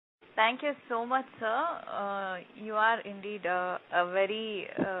Thank you so much, sir. You are indeed a very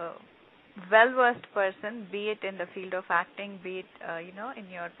well-versed person, be it in the field of acting, be it, in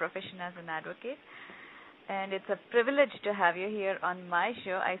your profession as an advocate. And it's a privilege to have you here on my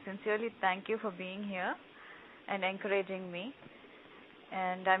show. I sincerely thank you for being here and encouraging me.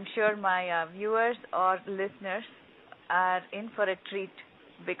 And I'm sure my viewers or listeners are in for a treat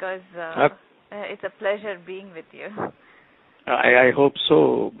because it's a pleasure being with you. I hope so.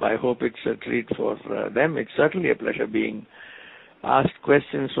 I hope it's a treat for them. It's certainly a pleasure being asked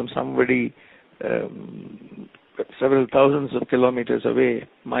questions from somebody several thousands of kilometers away,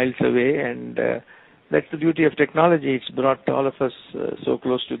 miles away, and that's the beauty of technology. It's brought all of us so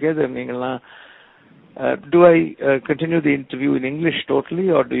close together. Do I continue the interview in English totally,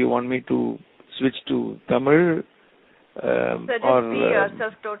 or do you want me to switch to Tamil? So just be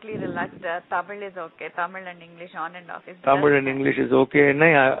yourself totally relaxed. Tamil is okay. Tamil and English on and off is Tamil and English is okay.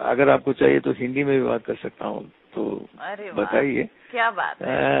 नहीं, अगर आपको चाहिए तो हिंदी में भी बात कर सकता हूँ, तो बताइए. क्या बात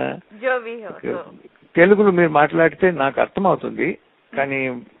है, जो भी हो. తెలుగులో మీరు మాట్లాడితే నాకు అర్థమవుతుంది, కానీ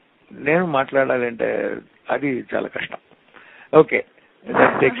నేను మాట్లాడాలంటే అది చాలా కష్టం. Okay,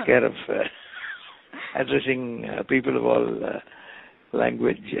 that takes care of addressing people of all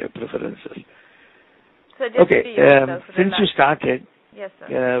language preferences. Okay, since you started yes, sir.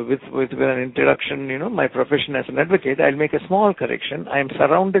 With an introduction, my profession as an advocate, I'll make a small correction. I am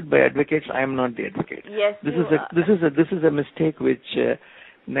surrounded by advocates. I am not the advocate. Yes, this is a mistake which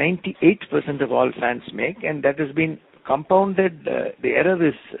 98% of all fans make, and that has been compounded. The error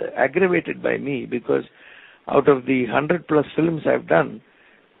is aggravated by me because out of the 100 plus films I've done,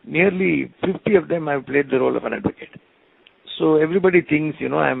 nearly 50 of them I've played the role of an advocate. So everybody thinks,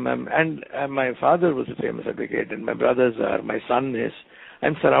 and my father was a famous advocate, and my brothers are, my son is,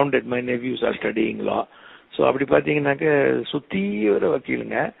 I'm surrounded, my nephews are studying law. So அப்படி பாத்தீங்கன்னாக்க சுத்தி வர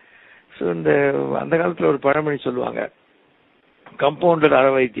வக்கீலுங்க. So அந்த காலத்துல ஒரு பழமொழி சொல்லுவாங்க, compounded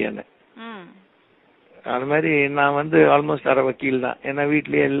அரை வைத்தியன்னு. அது மாதிரி நான் ஆல்மோஸ்ட் அரை வக்கீல் தான். ஏன்னா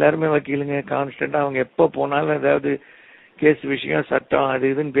வீட்லயே எல்லாருமே வக்கீலுங்க, கான்ஸ்டன்டா. அவங்க எப்போ போனாலும் ஏதாவது கேஸ் விஷயம், சட்டம், அது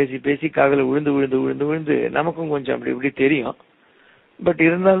இதுன்னு பேசி காதல விழுந்து நமக்கும் கொஞ்சம் அப்படி இப்படி தெரியும். பட்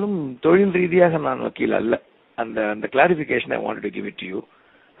இருந்தாலும் தொழில் ரீதியாக நான் வக்கீல் அல்ல. அந்த clarification I wanted to give it to you.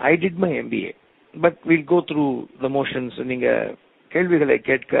 I did my MBA, but will go through the motions. நீங்க கேள்விகளை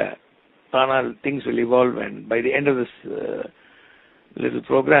கேட்க ஆனால் things will evolve, and by the end of this little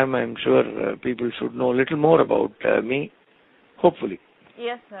program I'm sure people should know a little more about me, hopefully.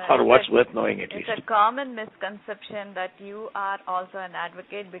 Yes, sir. Or what's worth knowing at least. It's a common misconception that you are also an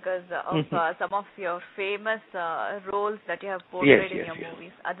advocate because of some of your famous roles that you have portrayed in your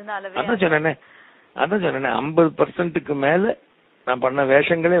movies. அதான் சொன்னேன் 50% மேல நான் பண்ண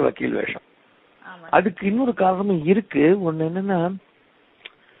வேஷங்களே வக்கீல் வேஷம். அதுக்கு இன்னொரு காரணமும் இருக்கு. ஒன்னு என்னன்னா,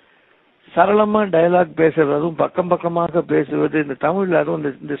 சரளமா டயலாக் பேசுறது, அதுவும் பக்கமாக பேசுவது. இந்த தமிழ்ல அதுவும்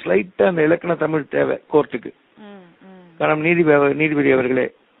இந்த ஸ்லைட்டா அந்த இலக்கண தமிழ் தேவை கோர்ட்டுக்கு. காரணம் நீதிபதி அவர்களே,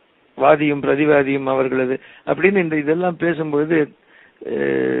 வாதியும் பிரதிவாதியும் அவர்களது அப்படின்னு இதெல்லாம் பேசும்பொழுது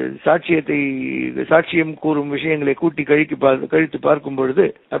சாட்சியம் கூறும் விஷயங்களை கூட்டி கழித்து பார்க்கும் பொழுது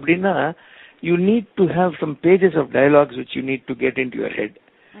அப்படின்னா, you need to have some pages of dialogues which you need to get in to your head.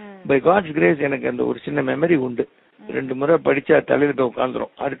 By God's grace எனக்கு அந்த ஒரு சின்ன மெமரி உண்டு. 2 முறை படிச்சா தலையில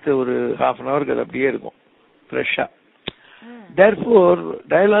உட்காந்துரும். அடுத்த ஒரு ½ அன் ஹவருக்கு அது அப்படியே இருக்கும் ஃப்ரெஷ்ஷா. தேர்ஃபோர்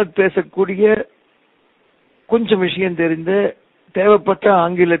டயலாக் பேசக்கூடிய, கொஞ்சம் விஷயம் தெரிந்து தேவைப்பட்ட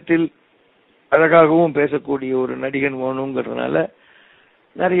ஆங்கிலத்தில் அழகாகவும் பேசக்கூடிய ஒரு நடிகன் வேணுங்கிறதுனால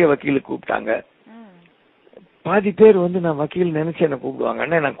நிறைய வக்கீல் கூப்பிட்டாங்க. பாதி பேர் நான் வக்கீல் நினைச்சு என்ன கூப்பிடுவாங்க.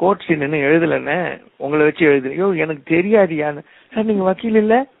 அண்ணே நான் கோர்ட் சீன் என்ன எழுதலன்னு, உங்களை வச்சு எழுதுலையோ எனக்கு தெரியாதியான்னு. சார் நீங்க வக்கீல்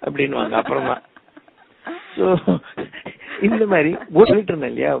இல்ல அப்படின்வாங்க. அப்புறமா ஸோ இந்த மாதிரி சொல்லிட்டு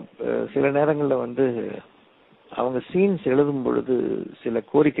இருந்தேன் இல்லையா, சில நேரங்கள்ல அவங்க சீன்ஸ் எழுதும் பொழுது சில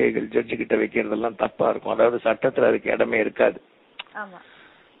கோரிக்கைகள் ஜட்ஜு கிட்ட வைக்கிறதெல்லாம் தப்பா இருக்கும். அதாவது சட்டத்துல அதுக்கு இடமே இருக்காது.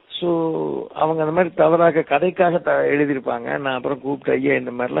 ஸோ அவங்க அந்த மாதிரி தவறாக கதைக்காக எழுதியிருப்பாங்க. நான் அப்புறம் கூப்பிட்டு, ஐயா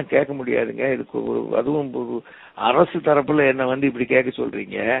இந்த மாதிரிலாம் கேட்க முடியாதுங்க, இதுக்கு அதுவும் அரசு தரப்புல என்ன இப்படி கேட்க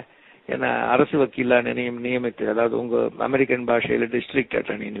சொல்றீங்க, ஏன்னா அரசு வக்கீலா நியமித்து, அதாவது உங்க அமெரிக்கன் பாஷையில டிஸ்ட்ரிக்ட்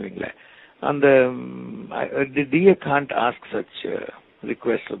அட்டர்னிங்களே, அந்த DA can't ask such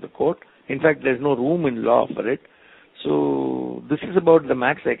requests of the court. In fact, there's no room in law for it. So this is about the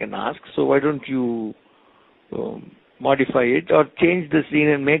max I can ask. So why don't you modify it or change the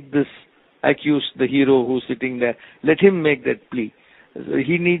scene and make this accused, the hero who's sitting there, let him make that plea. So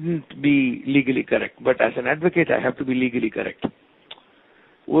he needn't be legally correct, but as an advocate I have to be legally correct.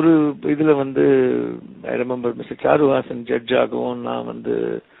 ஒரு இதுல I remember Mr. Charuhasan judge ஆகவும் நான்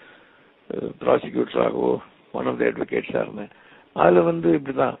prosecutor ஆகவோ one of the advocates இருந்தேன். அதுல வந்து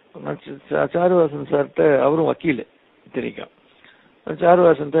இப்படிதான் சாருவாசன் சார்ட்ட, அவரும் வக்கீல் தெரியும்.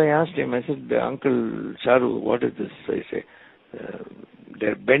 Charuhasan I asked him, I said, Uncle Charu, what is this? I say,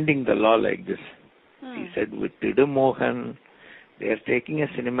 they're bending the law like this. He said, with Sri Mohan, they're taking a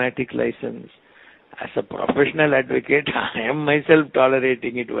cinematic license. As a professional advocate, I am myself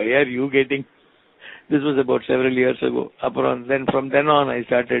tolerating it. Why are you getting? This was about several years ago. Then from then on, I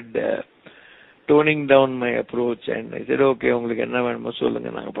started toning down my approach, and I said, okay, உங்களுக்கு என்ன வேணுமோ சொல்லுங்க,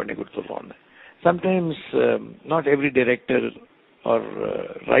 நாங்க பண்ணி கொடுத்துறோம். Sometimes not every director or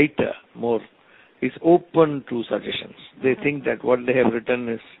writer more is open to suggestions. They think that what they have written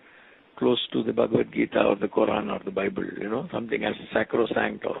is close to the Bhagavad Gita or the Quran or the Bible, something as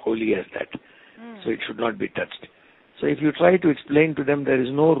sacrosanct or holy as that. So it should not be touched. So if you try to explain to them, there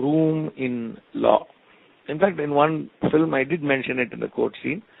is no room in law. In fact, in one film, I did mention it in the court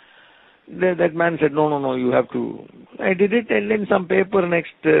scene. That man said, no, you have to. I did it, and then some paper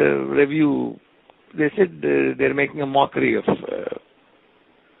next review, they said they're making a mockery of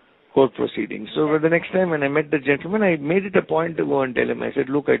court proceedings. So the next time when I met the gentleman, I made it a point to go and tell him. I said,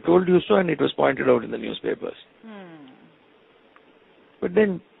 look, I told you so, and it was pointed out in the newspapers. But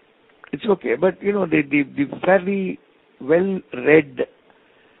then, it's okay. But, the fairly well-read,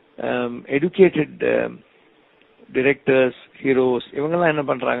 educated directors, heroes, இவங்கெல்லாம் என்ன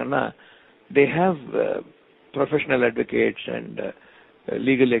பண்றாங்கன்னா, they have professional advocates and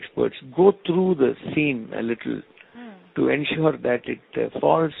legal experts go through the scene a little to ensure that it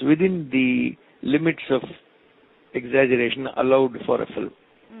falls within the limits of exaggeration allowed for a film.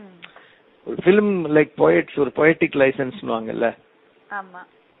 Film like poets or poetic license னுவாங்கல்ல,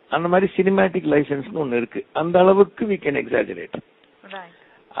 அந்த மாதிரி cinematic license னு ஒன்னு இருக்கு. அந்த அளவுக்கு we can exaggerate.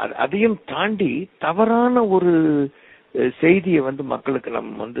 அதையும் தாண்டி தவறான ஒரு செய்தியை மக்களுக்கு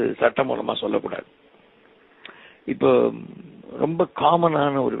நம்ம சட்டம் மூலமா சொல்லக்கூடாது. இப்போ ரொம்ப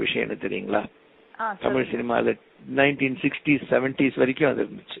காமனான ஒரு விஷயம் என்ன தெரியுங்களா? தமிழ் சினிமால 1960s 70s வரைக்கும் அது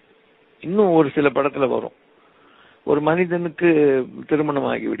இருந்துச்சு. இன்னும் ஒரு சில படத்துல வரும். ஒரு மனிதனுக்கு திருமணம்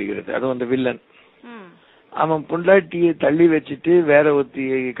ஆகி விடுகிறது, அதுவும் அந்த வில்லன் அவன் பொண்டாட்டியை தள்ளி வச்சுட்டு வேற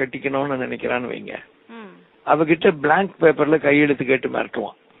ஒருத்தியை கட்டிக்கணும்னு நினைக்கிறான்னு வைங்க, அவகிட்ட பிளாங்க் பேப்பர்ல கையெழுத்து கேட்டு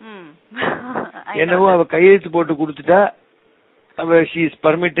மிரட்டுவான். என்னவோ அவ கையெழுத்து போட்டு கொடுத்துட்டா அவ she is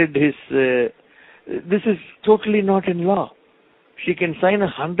permitted his this is totally not in law. She can sign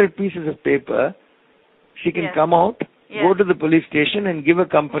 100 pieces of paper, she can come out, go to the police station and give a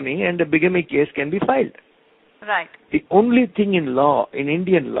company, and a bigamy case can be filed. Right. The only thing in law, in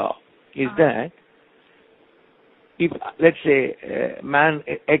Indian law, is that if, let's say, man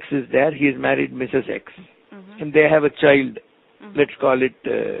X is there, he is married Mrs. X, and they have a child, let's call it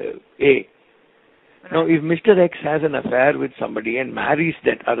A. Right. Now, if Mr. X has an affair with somebody and marries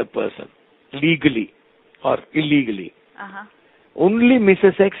that other person, legally or illegally, only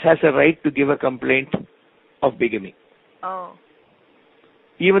Mrs. X has a right to give a complaint of bigamy. Oh.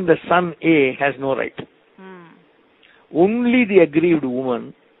 Even the son A has no right. Only the aggrieved woman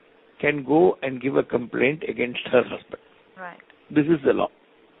can go and give a complaint against her husband. Right. This is the law.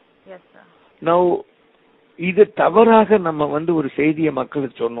 Yes, sir. Now, இது தவறாக நம்ம ஒரு செய்தியை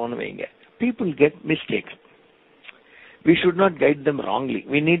மக்களுக்கு சொன்னோம்னு வைங்க, people get mistaken. We should not guide them wrongly.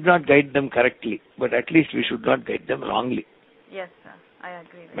 We need not guide them correctly, but at least we should not guide them wrongly. Yes, sir. I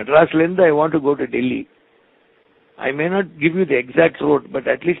agree. Madras Linda, I want to go to Delhi. I may not give you the exact road, but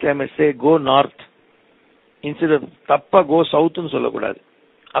at least I must say go north. Instead of தப்பா go south னு சொல்லக்கூடாது.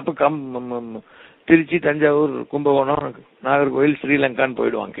 அப்ப திருச்சி, தஞ்சாவூர், கும்பகோணம், நாகர்கோவில், ஸ்ரீலங்கான்னு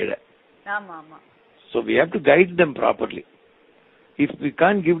போயிடுவாங்க கீழே. So we have to guide them properly. If we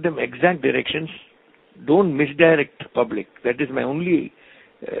can't give them exact directions, don't misdirect public. That is my only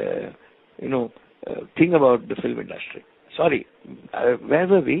thing about the film industry. Sorry, where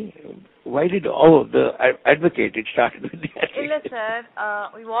were we? Why did the advocate? It started with the advocate. Illa sir,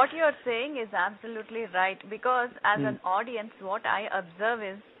 what you are saying is absolutely right, because as an audience, what I observe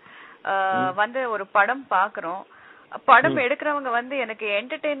is ஒரு படம் பார்க்கறோம், படம் எடுக்கிறவங்க எனக்கு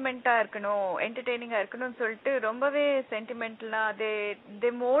என்டர்டெயின்மெண்டா இருக்கணும், என்டர்டெய்னிங்கா இருக்கணும்னு சொல்லிட்டு ரொம்பவே சென்டிமெண்டலா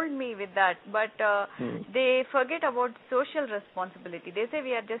they mold me with that, but they forget about social responsibility. They say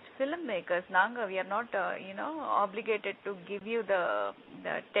we are just filmmakers, we are not obligated to give you the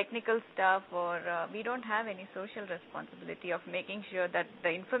technical stuff, or we don't have any social responsibility of making sure that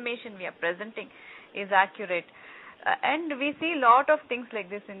the information we are presenting is accurate. And we see lot of things like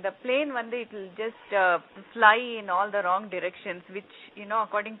this in the plane. It will just fly in all the wrong directions, which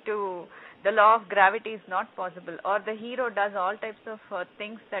according to the law of gravity is not possible, or the hero does all types of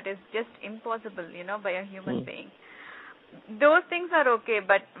things that is just impossible by a human being. Those things are okay,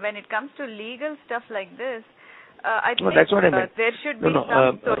 but when it comes to legal stuff like this, I think that's what I meant. there should be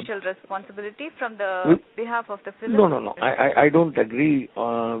some social responsibility from the behalf of the film. No. I don't agree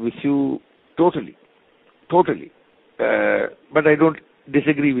with you totally. But I don't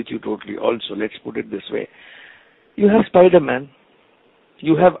disagree with you totally also. Let's put it this way. You have Spider-Man.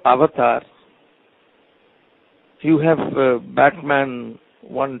 You have Avatar. You have Batman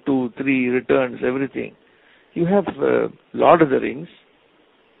 1, 2, 3, Returns, everything. You have Lord of the Rings.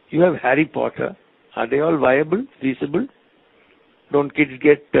 You have Harry Potter. Are they all viable, feasible? Don't kids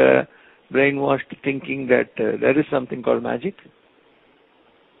get brainwashed thinking that there is something called magic?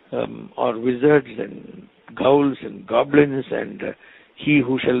 Or wizards and ghouls and goblins and he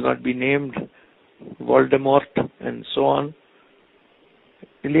who shall not be named, Voldemort, and so on.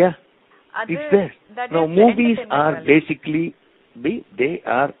 Ilya? It's there. Now, movies are basically, they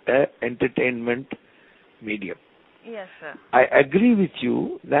are an entertainment medium. Yes, sir. I agree with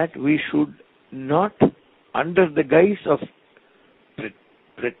you that we should not, under the guise of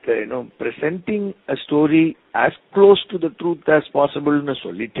presenting a story as close to the truth as possible னு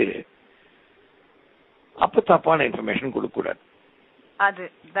சொல்லிட்டு அப்ப தப்பான information கொடுக்க கூடாது.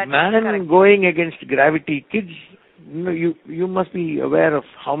 Man going against gravity, kids, you must be aware of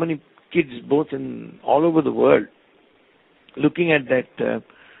how many kids both in all over the world looking at that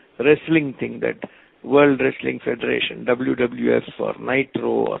wrestling thing, that World Wrestling Federation, WWF or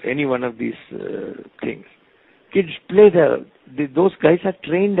Nitro or any one of these things. Kids play those guys are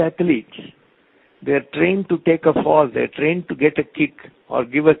trained athletes. They are trained to take a fall. They are trained to get a kick or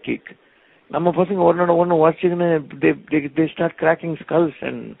give a kick. நம்ம பசங்க ஒன்னு watching they start cracking skulls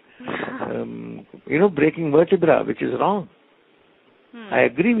and breaking vertebra, which is wrong. I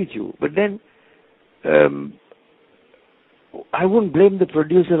agree with you, but then I won't blame the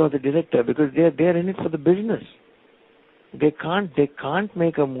producer or the director because they are in it for the business. They can't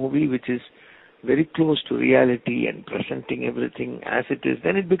make a movie which is very close to reality and presenting everything as it is.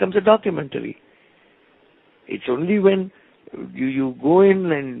 Then it becomes a documentary. It's only when you go in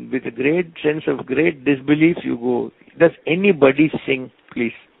and with a great sense of great disbelief you go. Does anybody sing?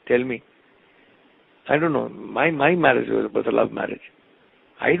 Please tell me. I don't know. My marriage was a love marriage.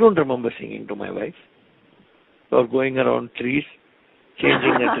 I don't remember singing to my wife or going around trees,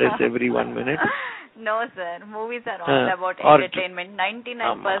 changing a dress every 1 minute. No, sir. Movies are all about entertainment.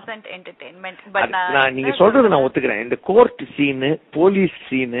 99% entertainment. But நீங்க சொல்றது நான் ஒத்துக்கிறேன். இந்த court scene, police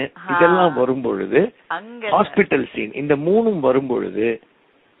scene இதெல்லாம் வரும்பொழுது, hospital scene, இந்த மூணும் வரும்பொழுது,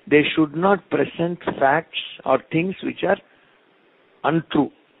 they should not present facts or things which are untrue.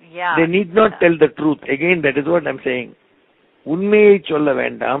 Yeah. They need not tell the truth. Again, that is what I'm saying. உண்மையை சொல்ல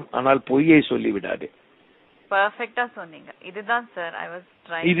வேண்டாம், ஆனால் பொய்யை சொல்லி விடாதே. Perfectா சொன்னீங்க. இதுதான் சார் I was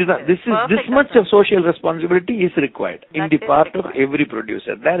trying. இதுதான். This much of social responsibility is required in the part of every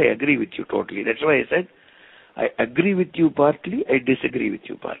producer. There I agree with you totally. That's why I said I agree with you partly, I disagree with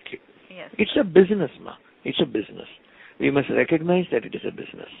you partly. Yes. It's a business, ma. It's a business. We must recognize that it is a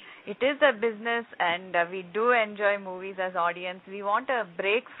business. It is a business, and we do enjoy movies as audience. We want a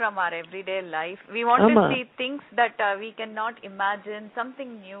break from our everyday life. We want to see things that we cannot imagine,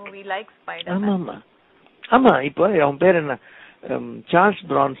 something new. We like Spider-Man. ஆமா, இப்போ அவன் பேர் என்ன, Charles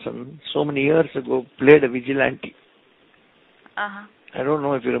Bronson so many years ago played a vigilante. I don't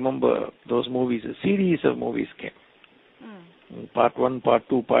know if you remember those movies. A series of movies came. Part 1, Part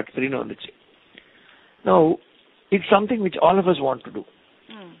 2, Part 3 னு வந்துச்சு. Now, it's something which all of us want to do.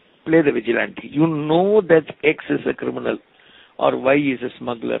 Play the vigilante. You know that X is a criminal or Y is a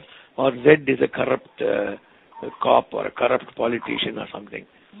smuggler or Z is a corrupt cop or a corrupt politician or something.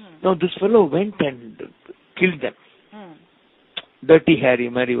 Now, this fellow went and killed them. Dirty Harry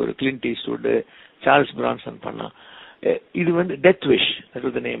மாதிரி ஒரு Clint Eastwood, Charles Bronson பண்ணா. இது வந்து Death Wish, that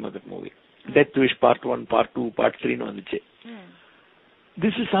was the name of that movie. Death Wish Part 1, Part 2, Part 3 னு வந்துச்சு.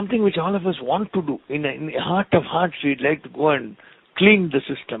 This is something which all of us want to do. In the heart of hearts, we'd like to go and clean the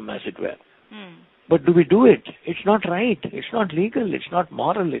system, as it were. But do we do it? It's not right. It's not legal. It's not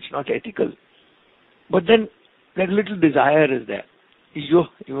moral. It's not ethical. But then that little desire is there. ஐயோ,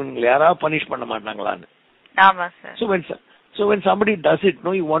 இவங்களை யாராவது punish பண்ண மாட்டாங்களான்னு. ஆமா sir. So when somebody does it,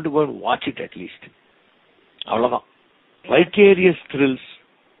 no, you want to go and watch it at least. அவ்வளவுதான். Vicarious thrills.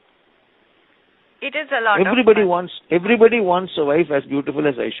 It is a lot. Everybody wants a wife as beautiful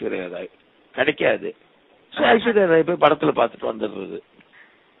as Aishwarya Rai. கிடைக்காது. So Aishwarya Rai போய் படத்துல பார்த்துட்டு வந்துடுறது.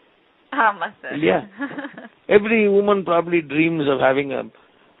 ஆமா sir. Yeah. Every woman probably dreams of having a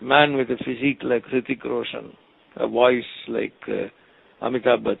man with a physique like Hrithik Roshan, a voice like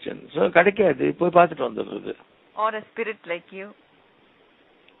Amitabh Bachchan. So கிடைக்காது, போய் பார்த்துட்டு வந்துடுறது. Or a spirit like you.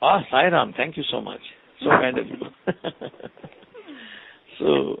 Sai Ram, thank you so much. So kind of you. So,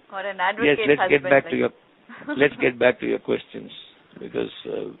 or an advocate, yes, let's get back to your let's get back to your questions, because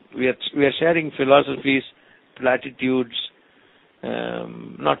we are sharing philosophies, platitudes,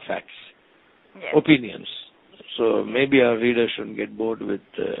 not facts, Yes. opinions. So maybe our readers shouldn't get bored with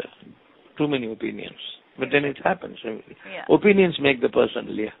too many opinions. But then it happens. Yeah. Opinions make the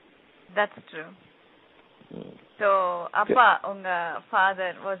person, Leah. That's true. So, Appa, unga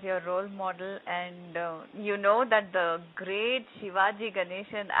father was your role model, and you know that the great Shivaji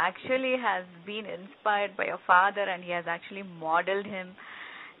Ganeshan actually has been inspired by your father, and he has actually modeled him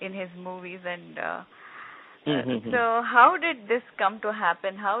in his movies. And so, how did this come to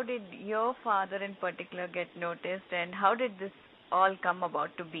happen? How did your father in particular get noticed, and how did this all come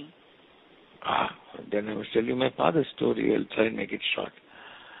about to be? Then I was telling you my father's story. I'll try and make it short.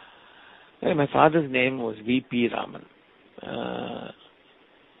 My father's name was V.P. Raman.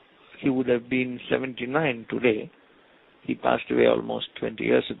 He would have been 79 today. He passed away almost 20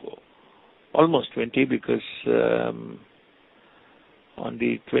 years ago. Almost 20, because on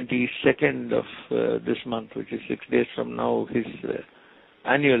the 22nd of this month, which is 6 days from now, his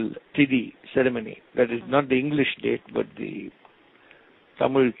annual Tithi ceremony, that is not the English date, but the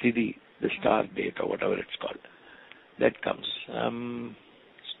Tamil Tithi, the star date or whatever it's called, that comes.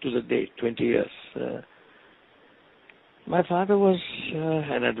 To the date, 20 years. My father was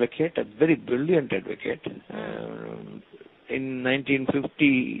an advocate, a very brilliant advocate. In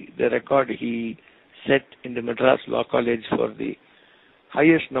 1950, the record he set in the Madras Law College for the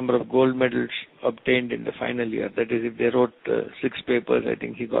highest number of gold medals obtained in the final year. That is, if they wrote 6 papers, I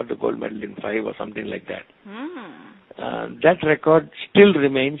think he got the gold medal in 5 or something like that. That record still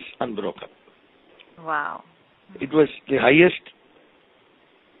remains unbroken. Wow. It was the highest.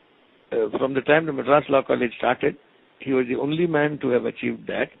 From the time the Madras Law College started, he was the only man to have achieved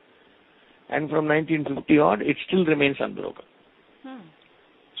that. And from 1950 on, it still remains unbroken.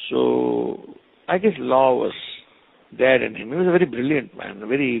 So, I guess law was there in him. He was a very brilliant man, a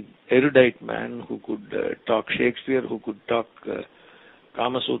very erudite man who could talk Shakespeare, who could talk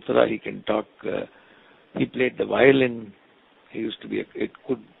Kama Sutra, he played the violin. He used to be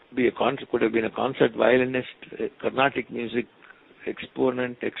could have been a concert violinist, Carnatic music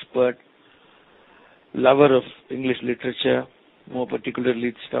exponent, expert, lover of English literature, more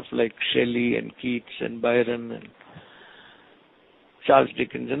particularly stuff like Shelley and Keats and Byron and Charles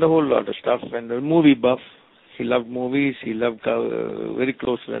Dickens and a whole lot of stuff, and a movie buff. He loved movies. He loved very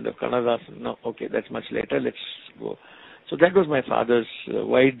close friend of Kannadasan. No, okay, that's much later. Let's go. So that was my father's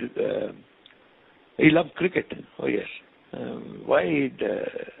wide. He loved cricket. Oh yes, wide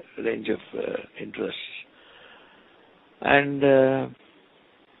range of interests. And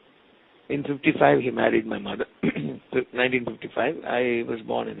in 55, he married my mother. 1955. I was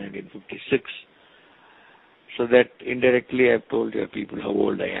born in 1956. So that indirectly I've told your people how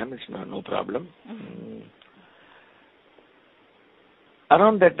old I am. It's no problem.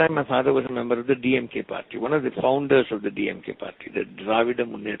 Around that time, my father was a member of the DMK party, one of the founders of the DMK party, the Dravida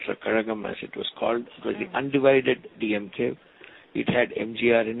Munnetra Kazhagam, as it was called. It was the undivided DMK. It had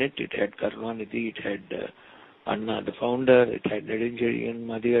MGR in it. It had Karunanidhi. It had Anna, the founder. It had Nedunjeliyan,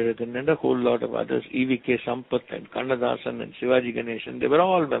 Madhiyazhan, and a whole lot of others. EVK Sampath and Kannadasan and Shivaji Ganeshan. They were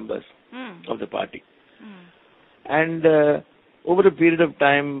all members of the party. And over a period of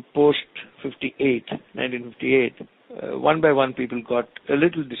time, post 1958, one by one people got a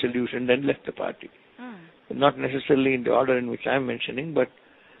little disillusioned and left the party. Not necessarily in the order in which I'm mentioning, but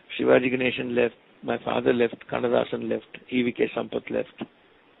Shivaji Ganeshan left, my father left, Kannadasan left, EVK Sampath left.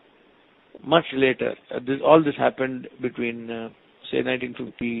 Much later, all this happened between, say,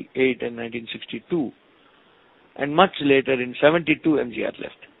 1958 and 1962. And much later, in 72, MGR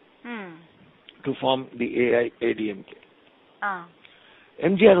left to form the AIADMK.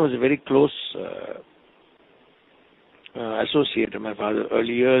 MGR was a very close associate of my father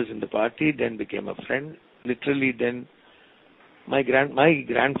early years in the party, then became a friend. Literally, then my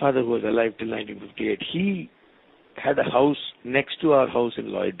grandfather, who was alive till 1958, he had a house next to our house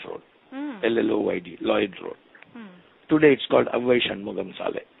in Lloyd Road, LLOYD, Lloyd Road. Today it's called Avvai Shanmugam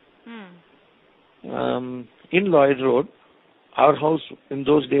Sale. In Lloyd Road, our house in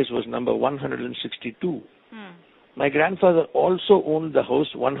those days was number 162. My grandfather also owned the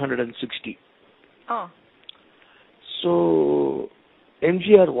house 160. So,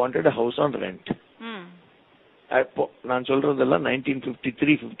 MGR wanted a house on rent. நான் சொல்றதெல்லாம்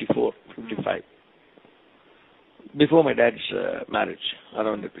 1953, 54, 55. Before my dad's marriage,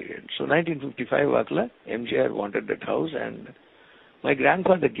 around the period. So, 1955 vakla, MGR wanted that house, and my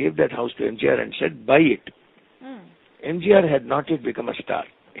grandfather gave that house to MGR and said, buy it. MGR had not yet become a star.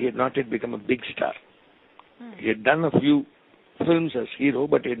 He had not yet become a big star. He had done a few films as hero,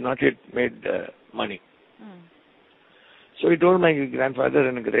 but he had not yet made money. So he told my grandfather,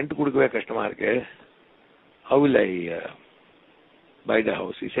 எனக்கு rent கொடுக்கவே கஷ்டமா இருக்கு. How will I buy the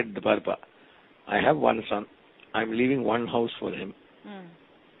house? He said, Parpa, I have one son. I'm leaving one house for him.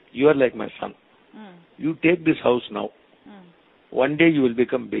 You are like my son. You take this house now. One day you will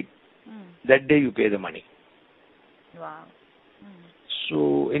become big. That day you pay the money. Wow.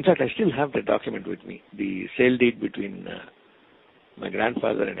 So, in fact, I still have the document with me, the sale deed between my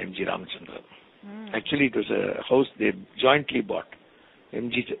grandfather and M.G. Ramachandran. Actually, it was a house they jointly bought.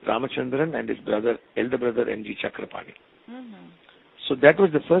 M.G. Ramachandran and his brother, elder brother M.G. Chakrapani. So that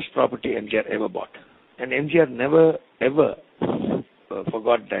was the first property MGR ever bought. And MGR never, ever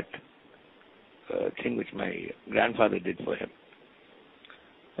forgot that thing which my grandfather did for him.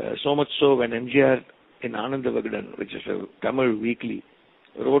 So much so, when MGR in Ananda Vagadan, which is a Tamil weekly,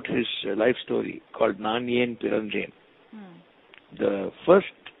 wrote his life story called Naan Yen Pirandhen, the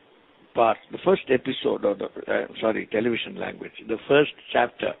first part, the first episode of the, television language, the first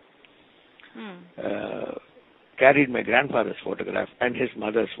chapter carried my grandfather's photograph and his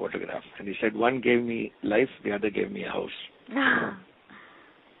mother's photograph. And he said, one gave me life, the other gave me a house.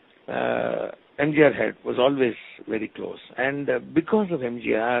 MGR was always very close. And because of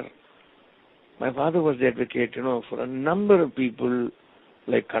MGR, my father was the advocate, for a number of people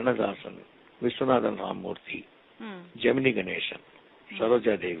like Kannadasan, Vishwanathan Ramamurthy, Gemini Ganeshan,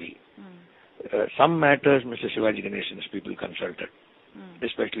 Saroja Devi. Some matters Mr. Shivaji Ganeshan's people consulted,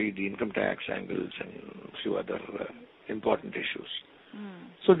 especially the income tax angles and a few other important issues.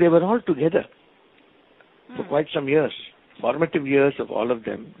 So they were all together for quite some years. Formative years of all of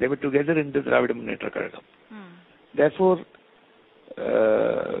them, they were together in the Dravida Munnetra Kazhagam. Therefore,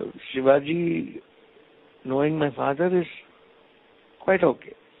 Shivaji, knowing my father, is quite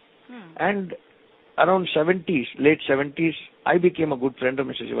okay. And around 70s, late 70s, I became a good friend of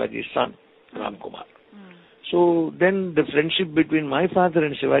Mr. Shivaji's son, Ram Kumar. So then the friendship between my father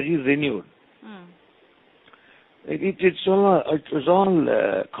and Shivaji renewed. It was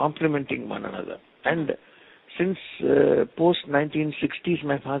all complementing one another. And since post-1960s,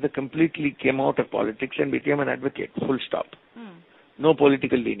 my father completely came out of politics and became an advocate, full stop. No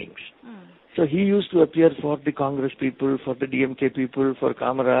political leanings. So he used to appear for the Congress people, for the DMK people, for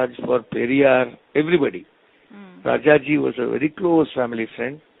Kamaraj, for Periyar, everybody. Rajaji was a very close family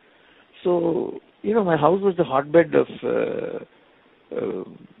friend. So, my house was the hotbed of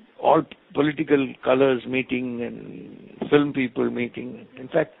all political colors meeting and film people meeting. In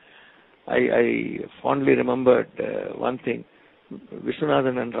fact, I fondly remembered one thing.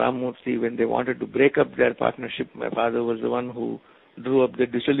 Vishwanathan and Ramamurthy, when they wanted to break up their partnership, my father was the one who drew up the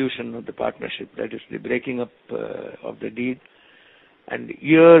dissolution of the partnership, that is the breaking up of the deed. And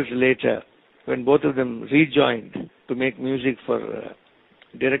years later, when both of them rejoined to make music for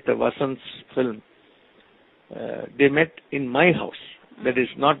director Vasant's film, they met in my house. That is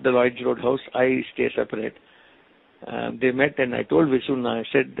not the Lloyd's Road house. I stay separate. They met and I told Vishnu, I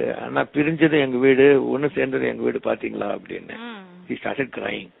said, Anna pirinjadu enga veedu, unna sendadu enga veedu pathingala appadinu. He started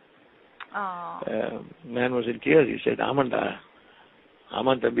crying. Man was in tears. He said, Amanda,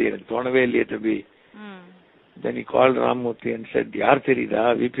 Aman thambi, enakku thonave illaiye thambi. Then he called Ramamurthy and said, yaar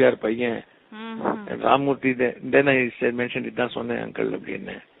therida, VPR paiyan. And Ramamurthy, then I said, mentioned it, that's sonne uncle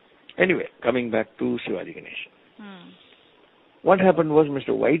appadinu. Anyway, coming back to Shivaji Ganeshan. What happened was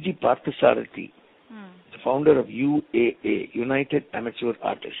Mr. Y.G. Parthasarathi, the founder of UAA, United Amateur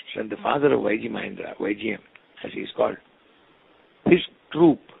Artists, and the father of Y.G. Mahindra, YGM, as he is called, his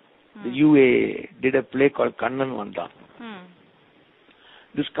troupe, the UAA, did a play called Kannan Vandan.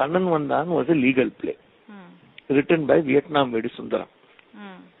 This Kannan Vandan was a legal play, written by Vietnam Vedu Sundaram.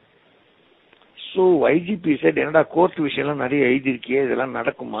 So YGP said, enada court vishayam nariya eizhirkiye idella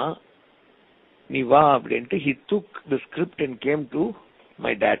nadakuma nee va appadintu. He took the script and came to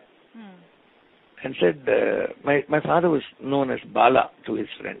my dad and said, my father was known as Bala to his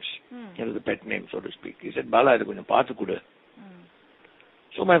friends. It was a pet name, so to speak. He said, Bala, idu konjam paathu kudu.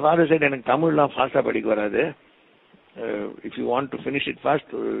 So my father said, enakku Tamil la fast padikka varadhu. If you want to finish it fast,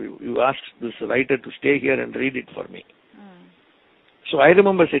 you ask this writer to stay here and read it for me. So I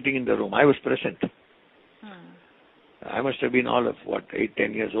remember sitting in the room. I was present. I must have been all of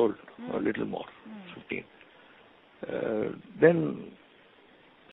 8-10 years old, or a little more, 15. Then